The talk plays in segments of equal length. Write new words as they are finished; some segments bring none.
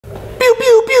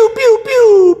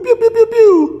pew, pew,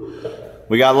 pew.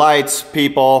 We got lights,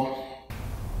 people.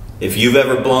 If you've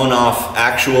ever blown off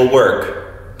actual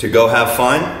work to go have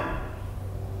fun,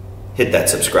 hit that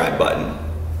subscribe button.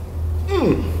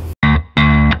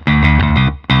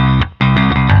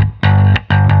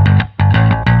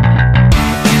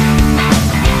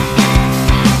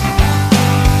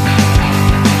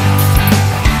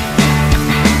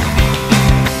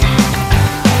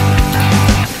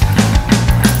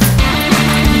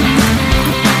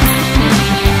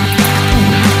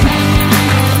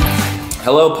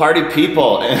 Hello, party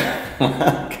people.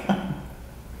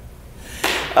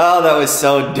 Oh, that was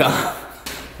so dumb.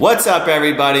 What's up,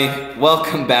 everybody?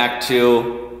 Welcome back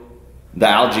to the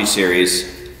ALGAE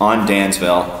series on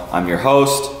DANSVILLE. I'm your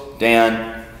host,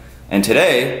 Dan, and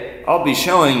today I'll be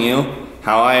showing you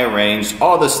how I arranged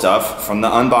all the stuff from the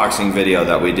unboxing video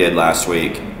that we did last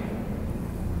week.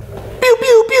 Pew,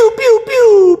 pew, pew, pew,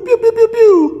 pew, pew, pew, pew,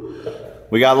 pew.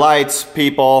 We got lights,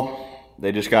 people.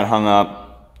 They just got hung up.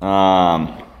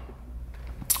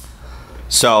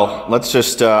 So let's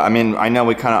just, I know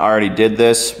we kind of already did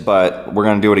this, but we're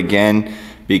going to do it again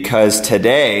because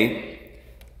today,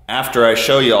 after I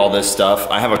show you all this stuff,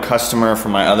 I have a customer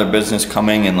from my other business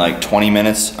coming in like 20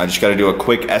 minutes. I just got to do a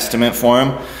quick estimate for him.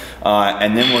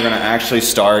 And then we're going to actually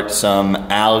start some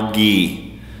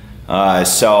ALGAE.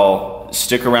 So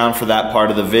stick around for that part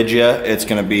of the video. It's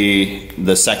going to be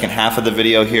the second half of the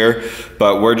video here,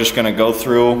 but we're just going to go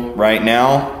through right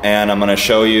now and I'm going to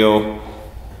show you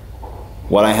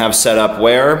what I have set up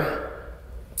where,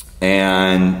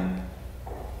 and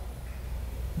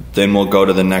then we'll go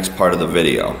to the next part of the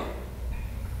video.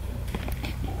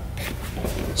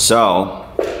 So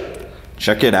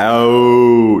check it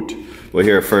out. We'll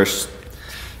hear it first.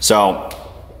 So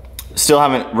still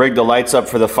haven't rigged the lights up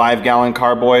for the 5-gallon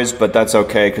carboys, but that's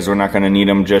okay because we're not going to need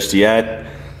them just yet.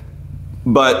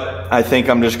 But I think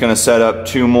I'm just going to set up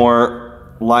 2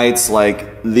 more lights,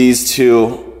 like these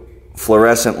 2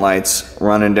 fluorescent lights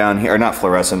running down here. Or not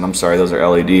fluorescent, I'm sorry, those are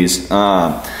LEDs.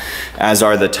 As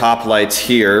are the top lights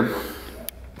here,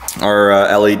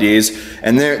 are LEDs.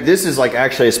 And this is like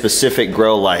actually a specific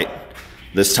grow light,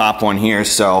 this top one here.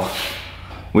 So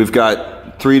we've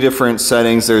got 3 different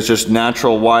settings. There's just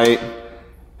natural white,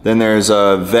 then there's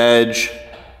a veg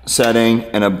setting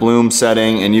and a bloom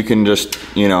setting, and you can just,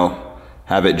 you know,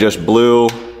 have it just blue,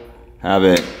 have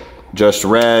it just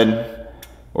red,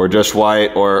 or just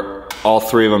white, or all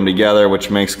 3 of them together, which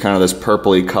makes kind of this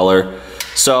purpley color.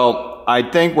 So I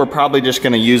think we're probably just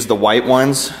going to use the white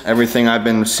ones. Everything I've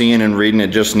been seeing and reading, it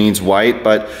just needs white,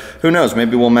 but who knows,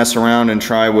 maybe we'll mess around and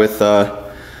try with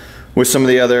some of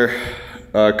the other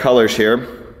colors here.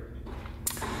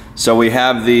 So we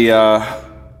have the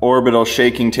orbital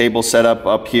shaking table set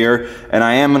up here, and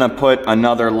I am going to put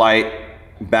another light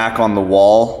back on the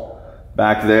wall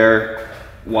back there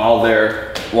while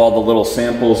the little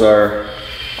samples are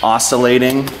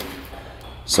oscillating.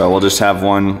 So we'll just have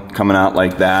one coming out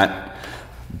like that.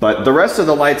 But the rest of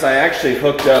the lights I actually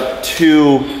hooked up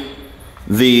to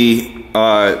the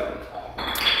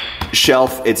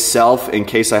shelf itself in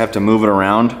case I have to move it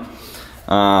around.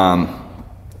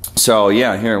 So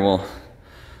yeah, here,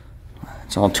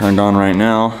 it's all turned on right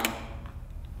now.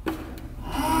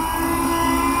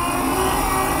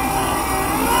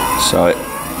 So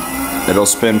it'll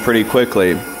spin pretty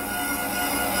quickly.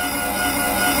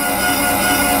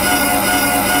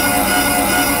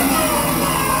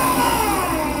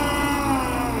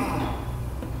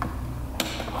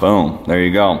 Boom, there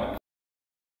you go.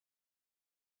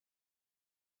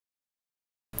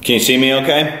 Can you see me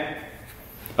okay?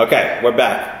 Okay, we're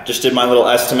back. Just did my little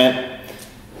estimate.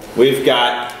 We've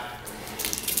got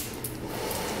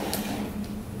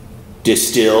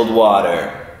distilled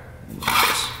water.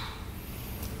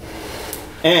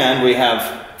 And we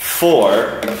have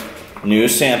 4 new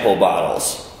sample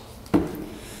bottles.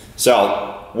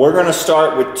 So we're going to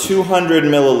start with 200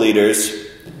 milliliters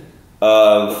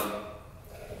of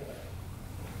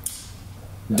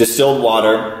distilled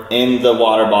water in the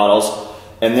water bottles,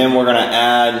 and then we're going to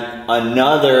add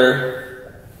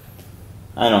another,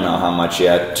 I don't know how much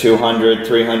yet, 200,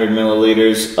 300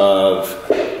 milliliters of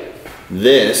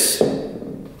this,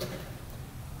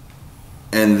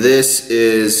 and this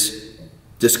is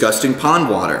disgusting pond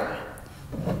water,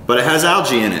 but it has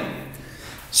algae in it.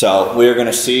 So we're going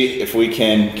to see if we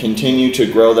can continue to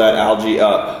grow that algae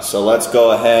up. So let's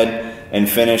go ahead and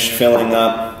finish filling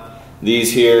up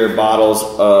these here bottles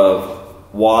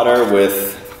of water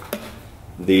with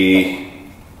the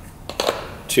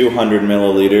 200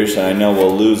 milliliters. And I know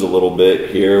we'll lose a little bit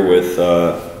here with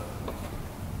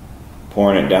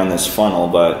pouring it down this funnel,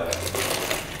 but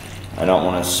I don't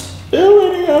want to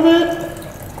spill any of it.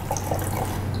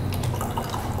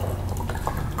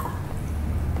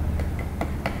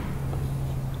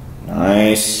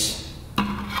 Nice.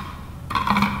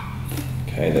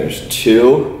 Okay, there's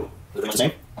 2. Is it the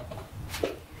same?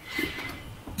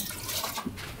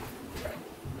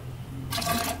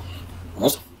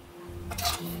 Almost.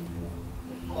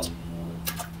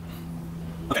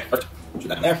 Okay, perfect. Do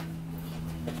that in there.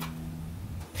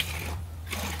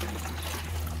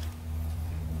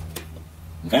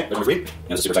 Okay, there's 3. And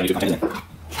this is super exciting to contain in there.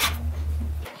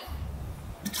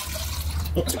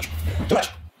 Oh, that's too much. Too much.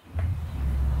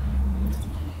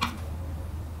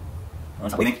 Oh,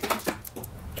 it's not bleeding.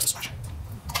 Just a splash.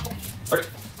 Perfect.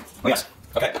 Oh, yes.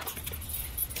 Okay.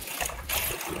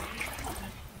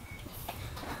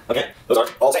 Okay, those are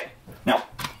all the same. Now,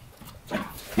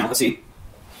 let's see.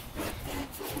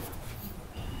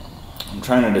 I'm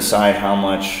trying to decide how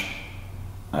much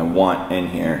I want in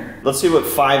here. Let's see what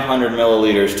 500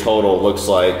 milliliters total looks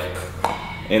like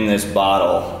in this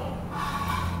bottle.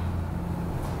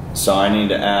 So I need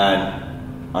to add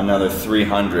another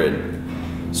 300.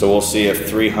 So we'll see if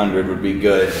 300 would be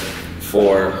good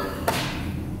for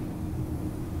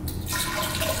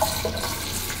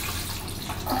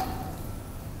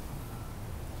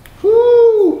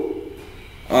oh,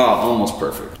 almost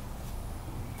perfect.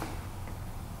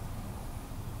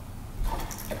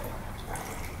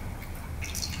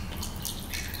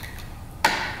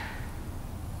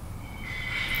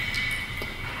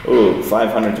 Ooh,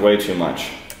 500 is way too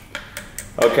much.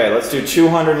 Okay, let's do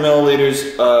 200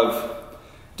 milliliters of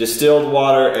distilled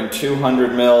water and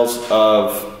 200 mils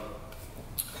of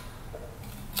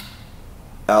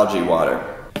algae water.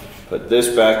 Put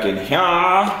this back in here.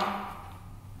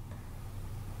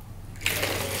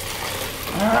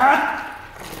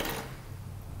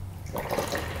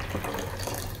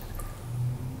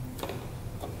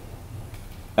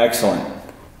 Excellent.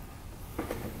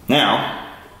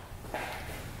 Now,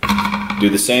 do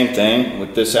the same thing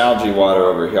with this algae water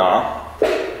over here.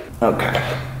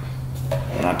 Okay.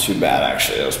 Not too bad,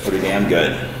 actually. That was pretty damn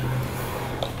good.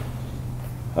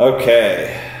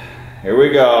 Okay. Here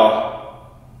we go.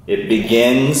 It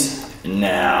begins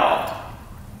now.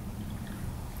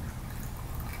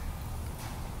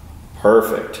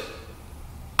 Perfect.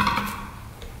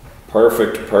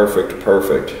 Perfect, perfect,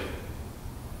 perfect.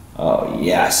 Oh,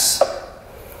 yes.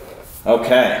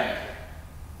 Okay.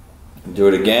 Do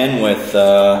it again with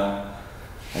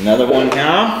another one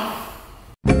now.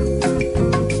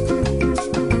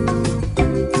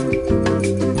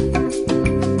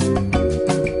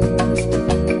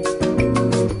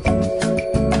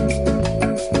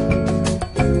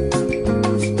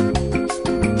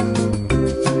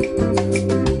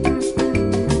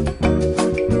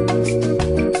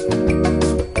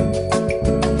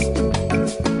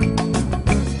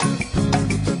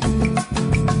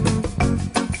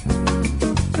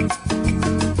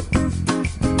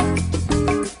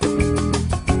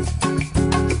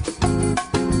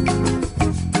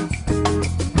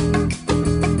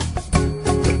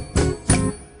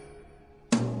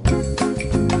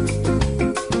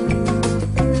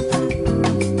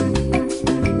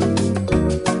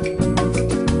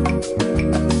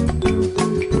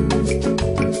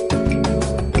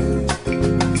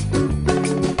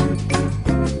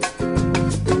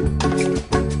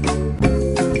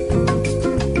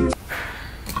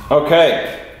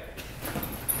 Okay.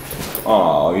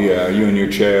 Oh yeah, you in your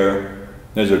chair.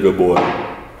 There's a good boy.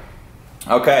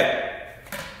 Okay.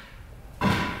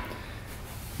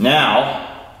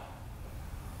 Now,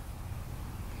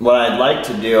 what I'd like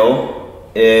to do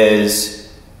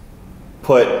is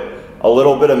put a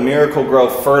little bit of Miracle-Gro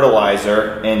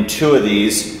fertilizer in 2 of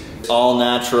these. All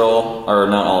natural, or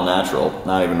not all natural,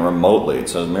 not even remotely. It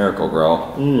says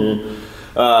Miracle-Gro.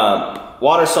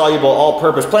 Water soluble,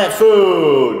 all-purpose plant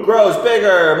food. Grows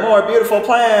bigger, more beautiful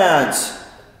plants.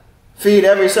 Feed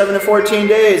every 7 to 14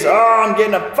 days. Oh, I'm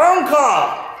getting a phone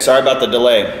call. Sorry about the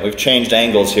delay. We've changed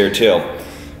angles here too.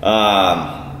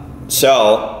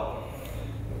 So,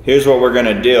 here's what we're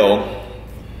gonna do.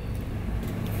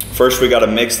 First we gotta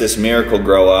mix this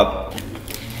Miracle-Gro up.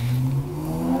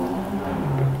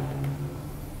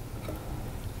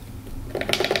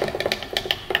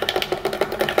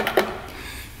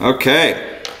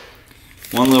 Okay,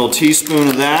 1 little teaspoon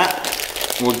of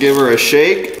that. We'll give her a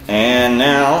shake. And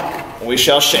now we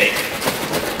shall shake.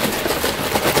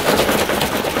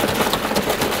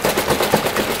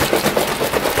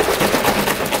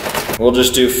 We'll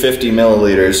just do 50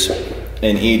 milliliters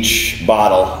in each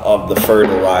bottle of the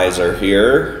fertilizer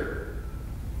here.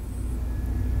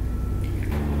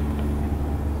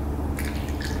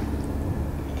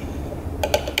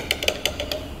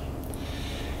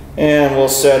 And we'll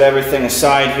set everything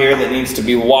aside here that needs to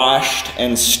be washed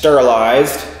and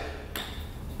sterilized.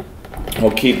 We'll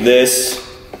keep this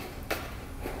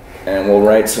and we'll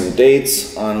write some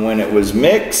dates on when it was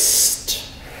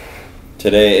mixed.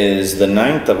 Today is the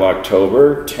 9th of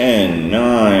October, 10,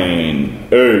 9,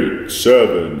 8,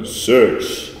 7,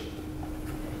 6.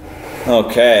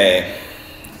 Okay,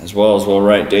 as well as we'll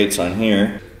write dates on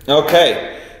here.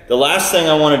 Okay, the last thing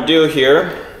I want to do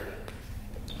here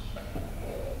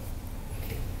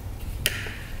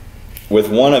with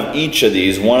one of each of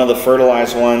these, one of the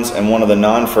fertilized ones and one of the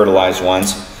non-fertilized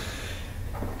ones,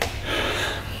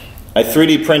 I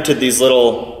 3D printed these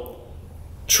little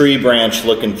tree branch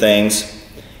looking things,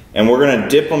 and we're gonna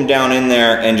dip them down in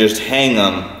there and just hang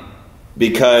them,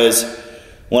 because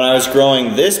when I was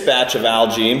growing this batch of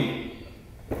algae,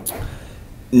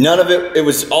 none of it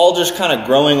was all just kind of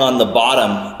growing on the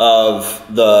bottom of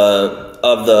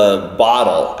the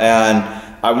bottle, and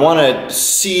I want to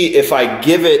see if I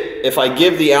give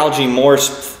the algae more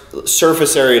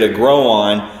surface area to grow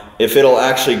on, if it'll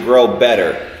actually grow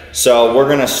better. So we're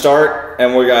gonna start,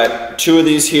 and we got 2 of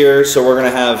these here, so we're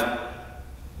gonna have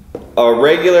a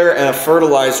regular and a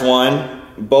fertilized one,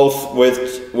 both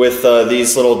with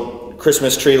these little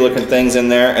Christmas tree looking things in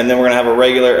there, and then we're gonna have a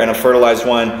regular and a fertilized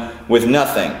one with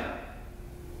nothing.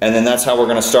 And then that's how we're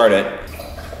gonna start it.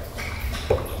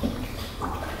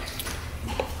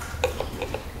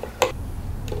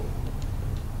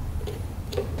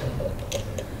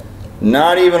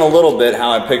 Not even a little bit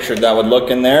how I pictured that would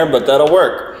look in there, but that'll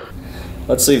work.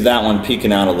 Let's leave that one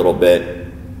peeking out a little bit,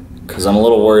 because I'm a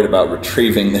little worried about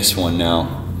retrieving this one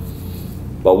now.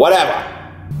 But whatever.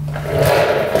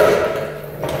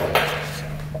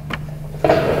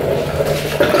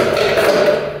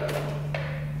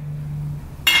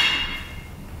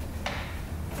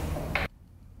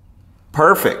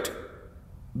 Perfect.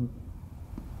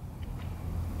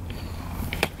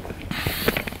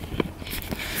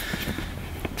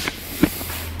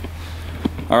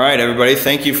 All right, everybody,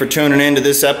 thank you for tuning in to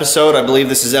this episode. I believe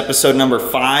this is episode number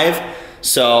 5.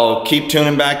 So keep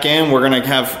tuning back in. We're gonna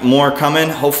have more coming.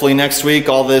 Hopefully next week,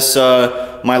 all this,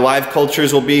 my live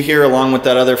cultures will be here along with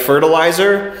that other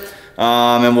fertilizer.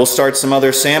 And we'll start some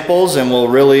other samples, and we'll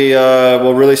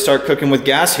really start cooking with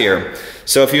gas here.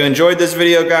 So if you enjoyed this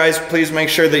video, guys, please make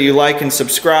sure that you like and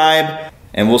subscribe,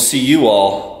 and we'll see you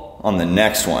all on the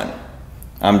next one.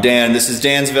 I'm Dan, this is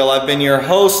Dansville. I've been your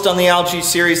host on the algae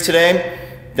series today.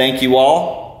 Thank you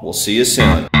all. We'll see you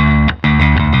soon.